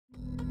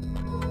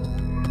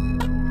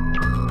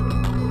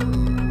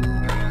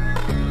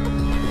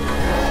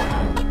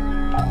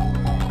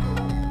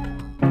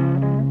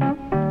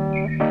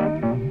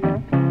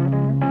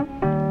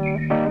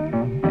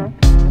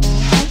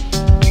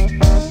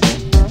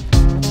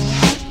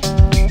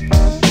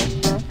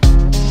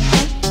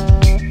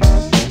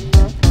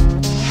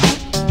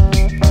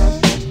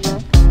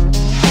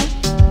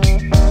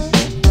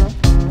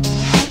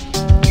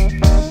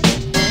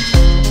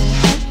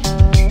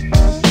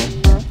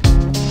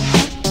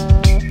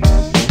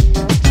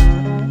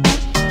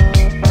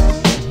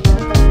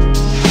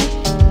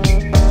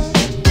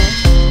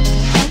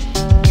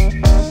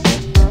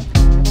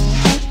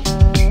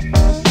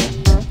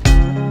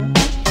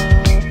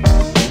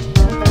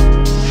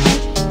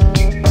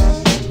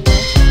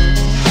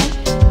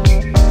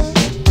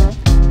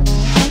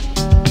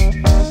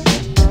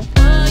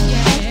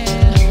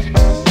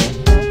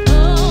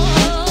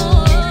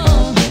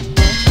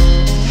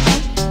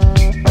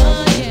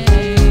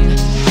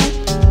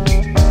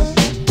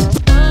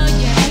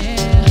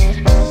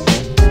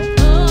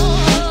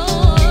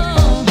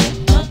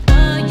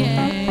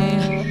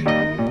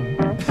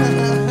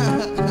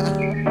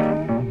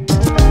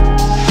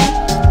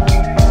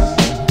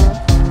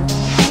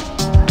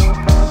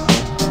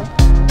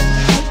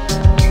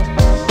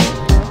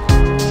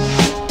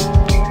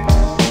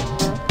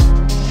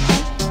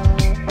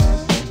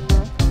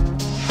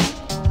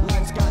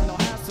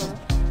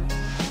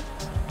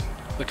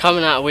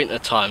coming out of winter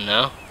time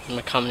now, and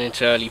we're coming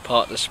into early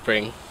part of the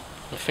spring,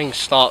 and things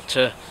start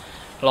to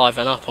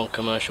liven up on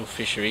commercial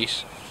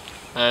fisheries.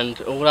 And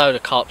although the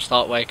carp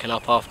start waking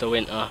up after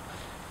winter,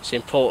 it's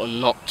important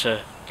not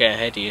to get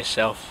ahead of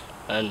yourself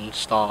and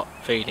start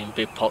feeding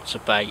big pots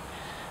of bait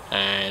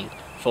and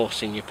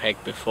forcing your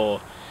peg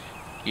before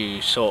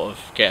you sort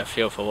of get a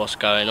feel for what's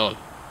going on.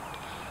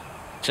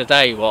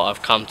 Today what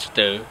I've come to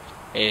do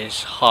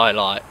is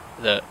highlight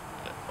that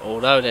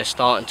although they're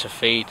starting to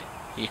feed,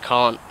 you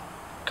can't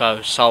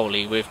go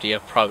solely with the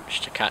approach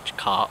to catch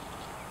carp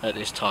at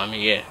this time of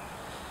year.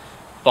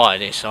 By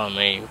this I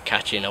mean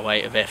catching a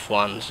weight of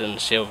F1s and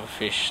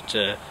silverfish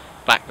to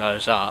back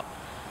those up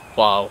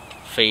while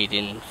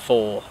feeding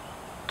 4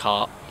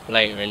 carp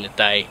later in the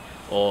day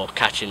or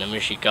catching them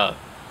as you go.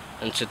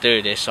 And to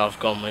do this I've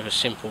gone with a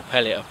simple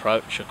pellet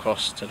approach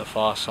across to the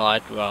far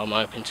side, where I'm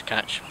hoping to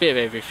catch a bit of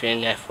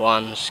everything,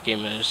 F1s,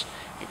 skimmers,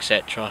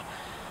 etc.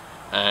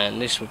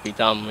 And this would be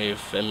done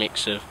with a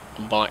mix of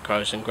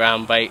micros and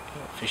ground bait,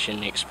 fishing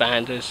the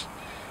expanders,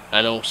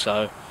 and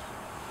also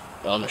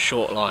on a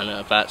short line at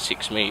about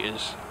 6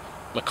 meters.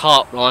 My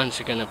carp lines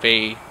are going to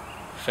be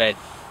fed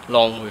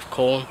long with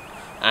corn,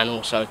 and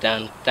also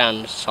down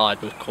the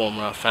side with corn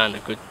where I found a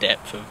good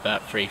depth of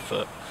about 3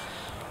 foot.